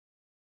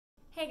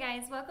Hey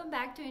guys, welcome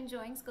back to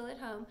Enjoying School at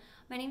Home.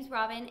 My name's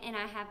Robin and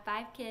I have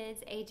 5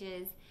 kids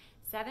ages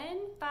 7,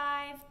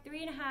 5,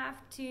 3.5,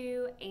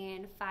 2,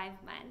 and 5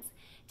 months.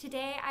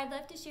 Today I'd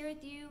love to share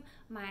with you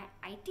my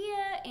idea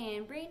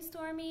and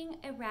brainstorming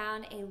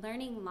around a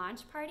learning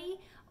launch party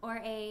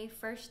or a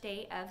first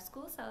day of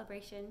school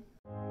celebration.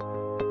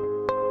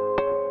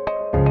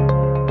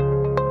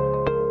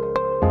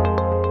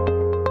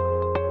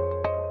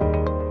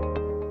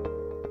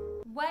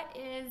 What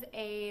is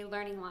a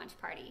learning launch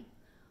party?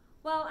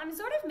 Well, I'm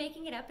sort of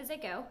making it up as I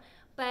go,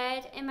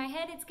 but in my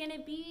head it's going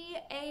to be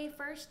a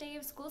first day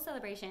of school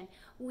celebration.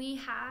 We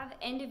have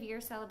end of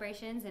year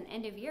celebrations and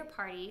end of year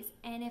parties,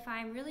 and if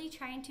I'm really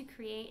trying to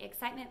create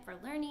excitement for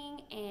learning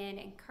and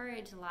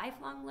encourage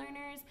lifelong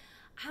learners,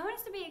 I want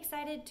us to be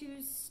excited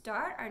to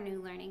start our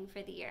new learning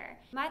for the year.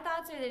 My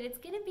thoughts are that it's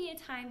going to be a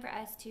time for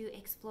us to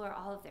explore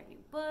all of their new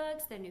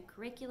books, their new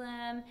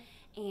curriculum,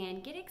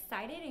 and get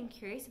excited and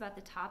curious about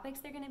the topics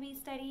they're going to be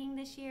studying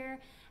this year,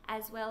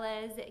 as well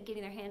as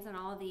getting their hands on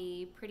all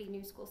the pretty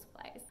new school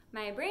supplies.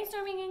 My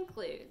brainstorming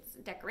includes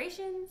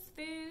decorations,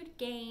 food,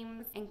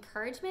 games,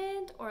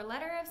 encouragement or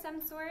letter of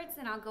some sorts,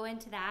 and I'll go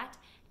into that,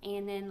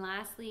 and then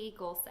lastly,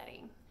 goal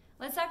setting.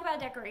 Let's talk about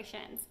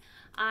decorations.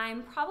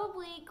 I'm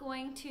probably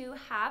going to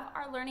have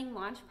our learning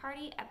launch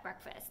party at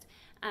breakfast,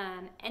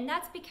 and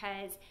that's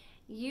because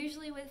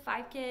usually with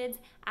 5 kids,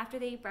 after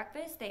they eat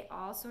breakfast, they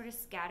all sort of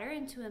scatter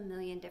into a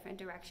million different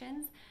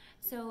directions.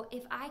 So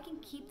if I can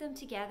keep them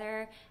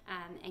together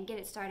and get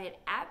it started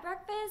at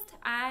breakfast,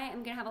 I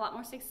am gonna have a lot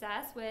more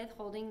success with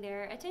holding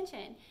their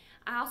attention.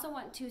 I also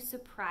want to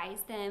surprise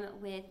them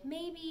with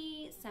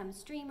maybe some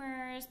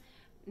streamers,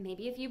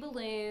 maybe a few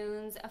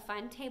balloons, a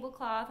fun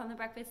tablecloth on the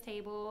breakfast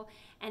table,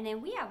 and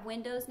then we have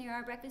windows near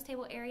our breakfast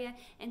table area,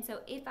 and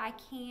so if I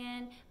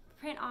can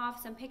print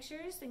off some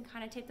pictures and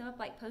kind of tape them up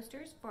like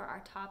posters for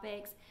our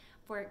topics.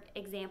 For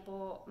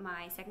example,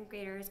 my 2nd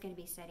grader is going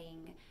to be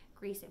studying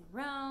Greece and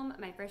Rome,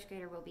 my 1st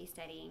grader will be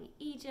studying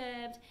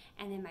Egypt,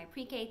 and then my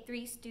pre-K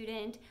 3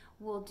 student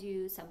will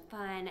do some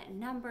fun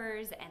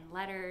numbers and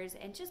letters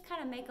and just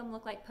kind of make them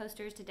look like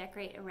posters to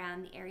decorate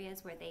around the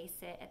areas where they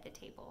sit at the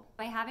table.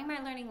 By having my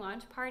learning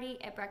launch party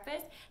at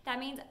breakfast, that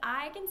means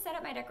I can set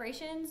up my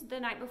decorations the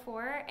night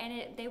before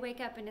and they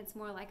wake up and it's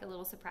more like a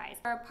little surprise.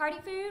 For our party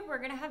food, we're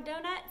gonna have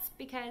donuts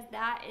because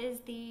that is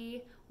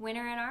the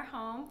winner in our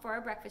home for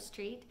a breakfast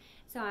treat.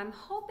 So I'm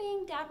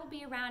hoping Dad will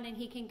be around and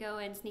he can go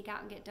and sneak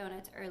out and get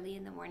donuts early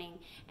in the morning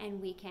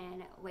and we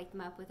can wake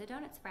them up with a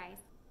donut surprise.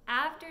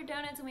 After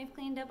donuts and we've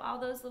cleaned up all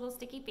those little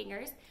sticky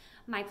fingers,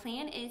 my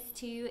plan is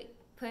to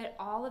have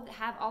all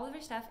of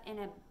their stuff in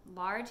a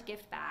large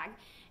gift bag,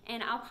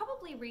 and I'll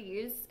probably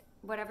reuse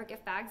whatever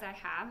gift bags I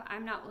have.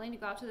 I'm not willing to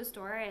go out to the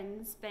store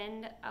and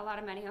spend a lot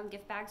of money on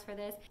gift bags for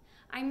this.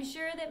 I'm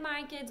sure that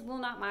my kids will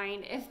not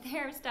mind if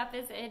their stuff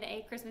is in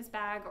a Christmas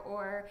bag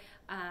or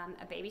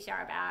a baby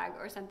shower bag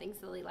or something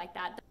silly like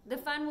that. The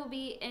fun will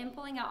be in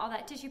pulling out all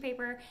that tissue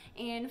paper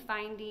and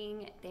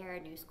finding their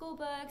new school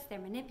books, their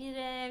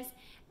manipulatives,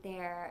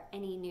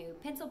 any new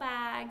pencil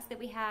bags that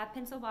we have,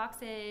 pencil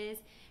boxes,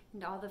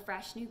 and all the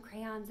fresh new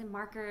crayons and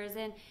markers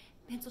and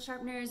pencil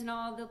sharpeners and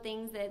all the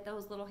things that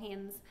those little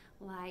hands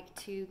like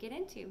to get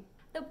into.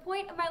 The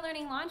point of my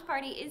learning launch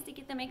party is to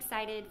get them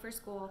excited for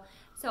school.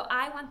 So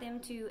I want them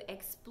to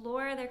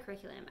explore their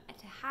curriculum,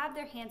 to have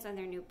their hands on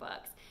their new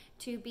books,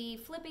 to be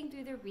flipping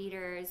through their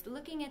readers,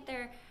 looking at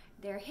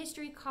their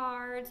history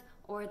cards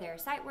or their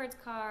sight words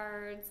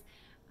cards,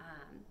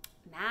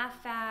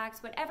 math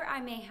facts, whatever I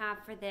may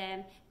have for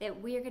them that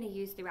we're going to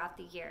use throughout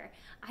the year.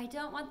 I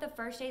don't want the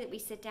first day that we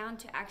sit down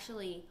to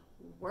actually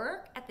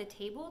work at the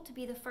table to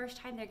be the first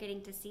time they're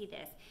getting to see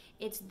this.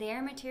 It's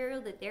their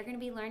material that they're going to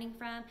be learning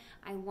from.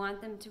 I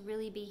want them to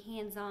really be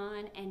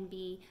hands-on and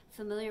be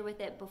familiar with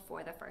it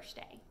before the first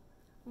day.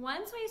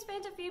 Once we've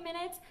spent a few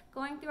minutes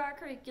going through our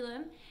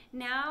curriculum,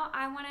 now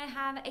I want to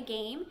have a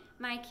game.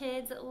 My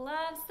kids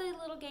love silly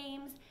little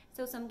games,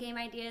 so some game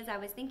ideas I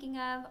was thinking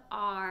of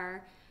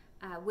are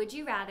Would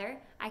You Rather.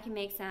 I can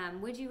make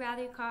some Would You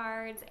Rather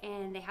cards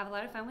and they have a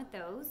lot of fun with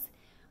those.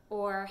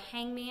 Or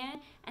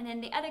Hangman. And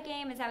then the other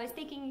game is I was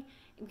thinking,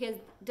 because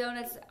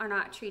donuts are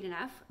not treat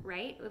enough,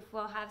 right? If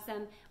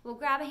we'll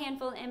grab a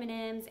handful of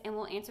M&Ms and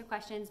we'll answer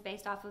questions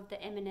based off of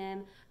the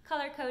M&M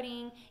color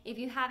coding. If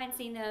you haven't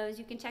seen those,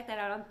 you can check that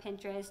out on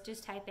Pinterest.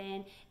 Just type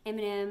in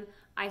M&M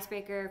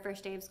icebreaker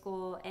first day of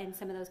school and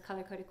some of those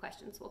color coded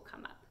questions will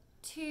come up.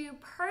 To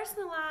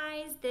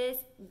personalize this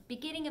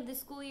beginning of the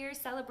school year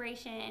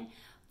celebration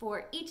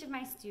for each of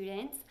my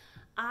students,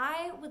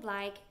 I would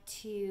like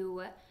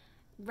to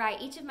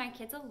write each of my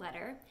kids a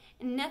letter.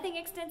 Nothing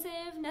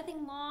extensive,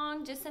 nothing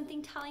long, just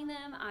something telling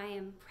them I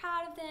am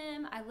proud of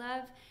them. I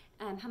love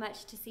how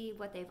much to see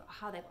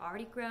how they've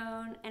already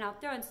grown, and I'll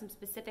throw in some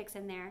specifics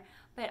in there,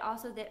 but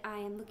also that I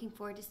am looking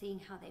forward to seeing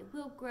how they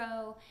will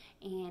grow,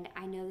 and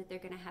I know that they're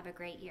going to have a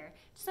great year.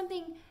 Just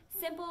something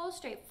simple,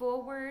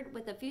 straightforward,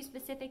 with a few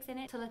specifics in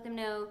it to let them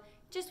know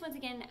just once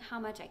again how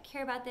much I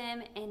care about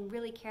them and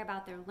really care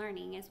about their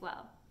learning as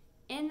well.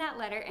 in that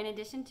letter, in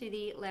addition to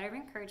the letter of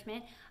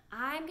encouragement,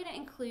 I'm going to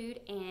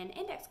include an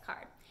index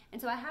card. And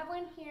so I have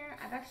one here.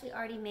 I've actually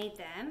already made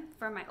them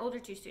for my older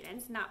two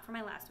students, not for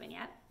my last one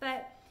yet.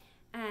 But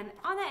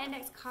on that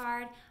index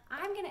card,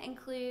 I'm going to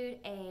include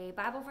a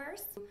Bible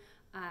verse,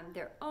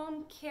 their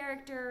own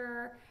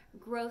character,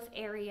 growth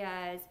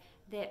areas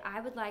that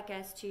I would like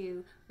us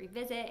to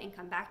revisit and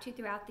come back to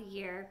throughout the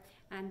year.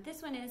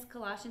 This one is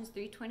Colossians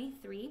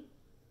 3:23.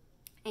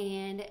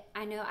 And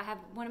I know I have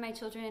one of my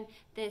children,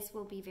 this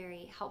will be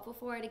very helpful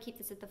for to keep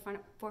this at the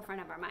forefront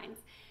of our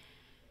minds.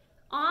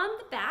 On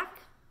the back,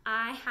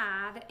 I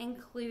have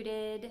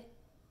included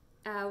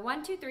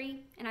 1, 2,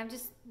 3, and I've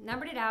just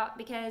numbered it out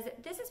because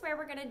this is where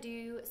we're going to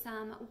do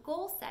some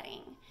goal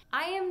setting.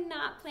 I am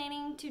not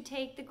planning to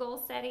take the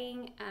goal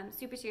setting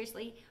super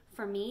seriously.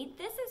 For me,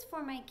 this is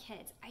for my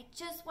kids. I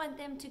just want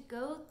them to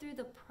go through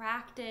the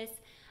practice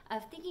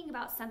of thinking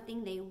about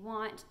something they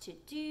want to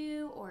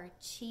do or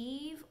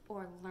achieve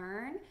or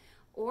learn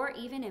or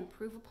even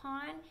improve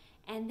upon,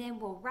 and then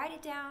we'll write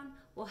it down.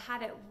 We'll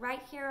have it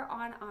right here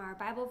on our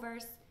Bible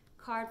verse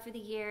card for the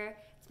year,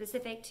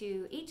 specific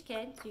to each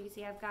kid. So you can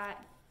see I've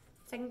got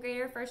second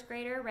grader, first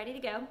grader ready to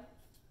go.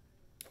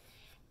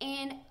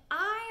 And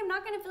I am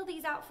not going to fill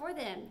these out for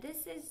them.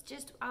 This is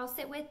just, I'll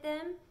sit with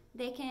them.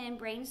 They can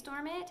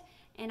brainstorm it,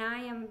 and I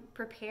am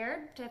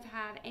prepared to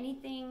have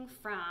anything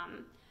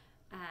from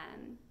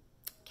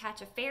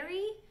catch a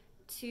fairy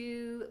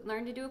to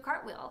learn to do a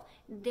cartwheel.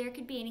 There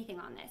could be anything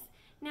on this.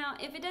 Now,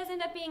 if it does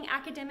end up being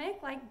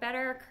academic, like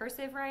better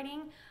cursive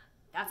writing,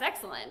 that's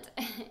excellent.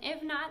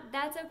 If not,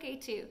 that's okay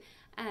too.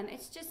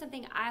 It's just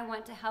something I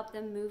want to help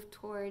them move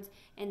towards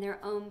in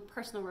their own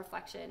personal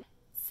reflection.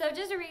 So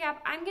just to recap,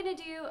 I'm going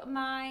to do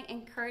my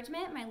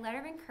encouragement, my letter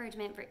of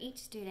encouragement for each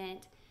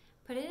student,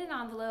 put it in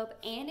an envelope,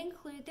 and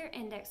include their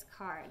index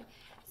card.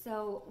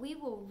 So we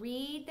will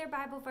read their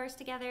Bible verse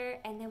together,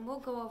 and then we'll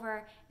go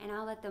over and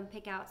I'll let them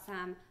pick out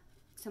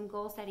some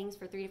goal settings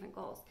for 3 different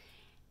goals.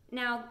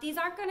 Now, these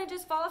aren't going to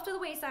just fall off to the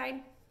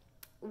wayside.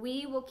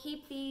 We will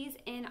keep these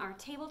in our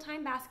table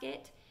time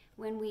basket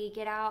when we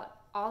get out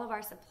all of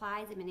our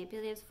supplies and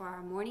manipulatives for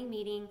our morning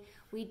meeting.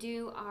 We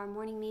do our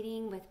morning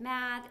meeting with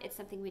math. It's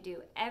something we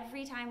do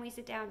every time we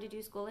sit down to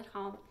do school at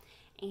home,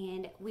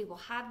 and we will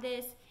have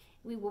this.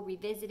 We will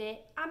revisit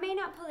it. I may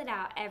not pull it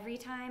out every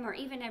time or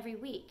even every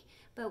week,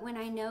 but when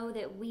I know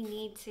that we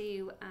need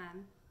to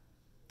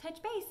touch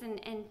base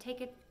and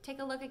take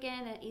a look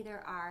again at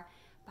either our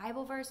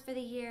Bible verse for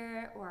the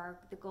year or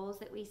the goals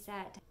that we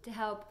set to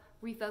help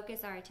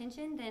refocus our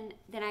attention,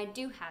 then I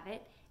do have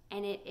it,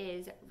 and it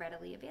is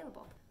readily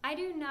available. I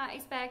do not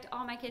expect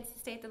all my kids to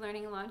stay at the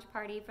Learning Launch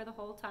Party for the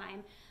whole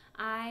time.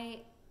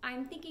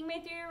 I'm thinking my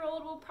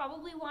 3-year-old will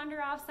probably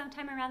wander off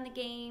sometime around the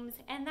games,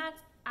 and that's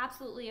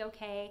absolutely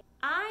okay.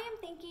 I am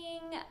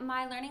thinking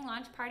my Learning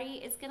Launch Party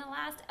is going to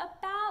last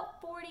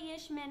about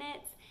 40-ish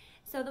minutes.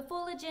 So the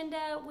full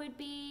agenda would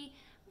be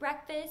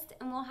breakfast,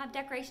 and we'll have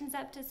decorations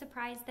up to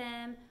surprise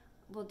them.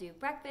 We'll do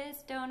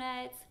breakfast,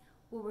 donuts.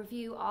 We'll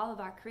review all of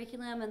our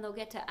curriculum, and they'll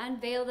get to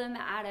unveil them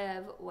out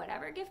of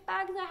whatever gift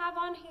bags I have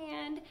on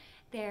hand,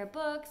 their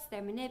books,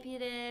 their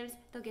manipulatives.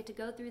 They'll get to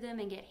go through them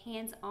and get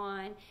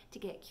hands-on to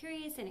get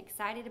curious and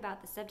excited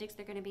about the subjects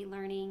they're going to be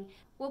learning.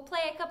 We'll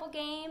play a couple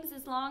games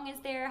as long as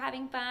they're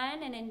having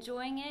fun and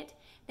enjoying it.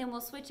 Then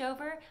we'll switch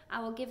over.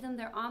 I will give them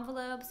their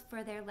envelopes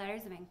for their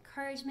letters of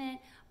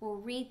encouragement. We'll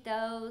read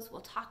those.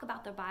 We'll talk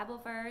about their Bible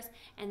verse,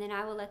 and then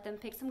I will let them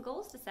pick some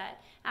goals to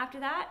set. After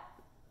that,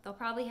 they'll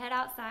probably head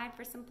outside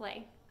for some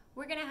play.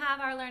 We're going to have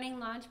our Learning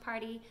Launch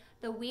Party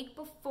the week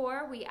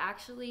before we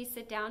actually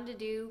sit down to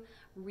do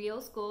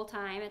real school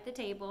time at the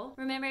table.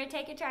 Remember to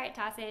take it, try it,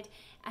 toss it.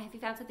 If you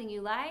found something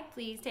you like,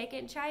 please take it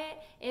and try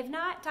it. If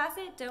not, toss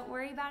it. Don't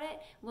worry about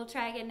it. We'll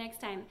try again next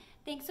time.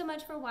 Thanks so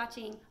much for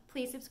watching.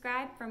 Please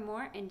subscribe for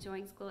more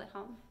Enjoying School at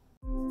Home.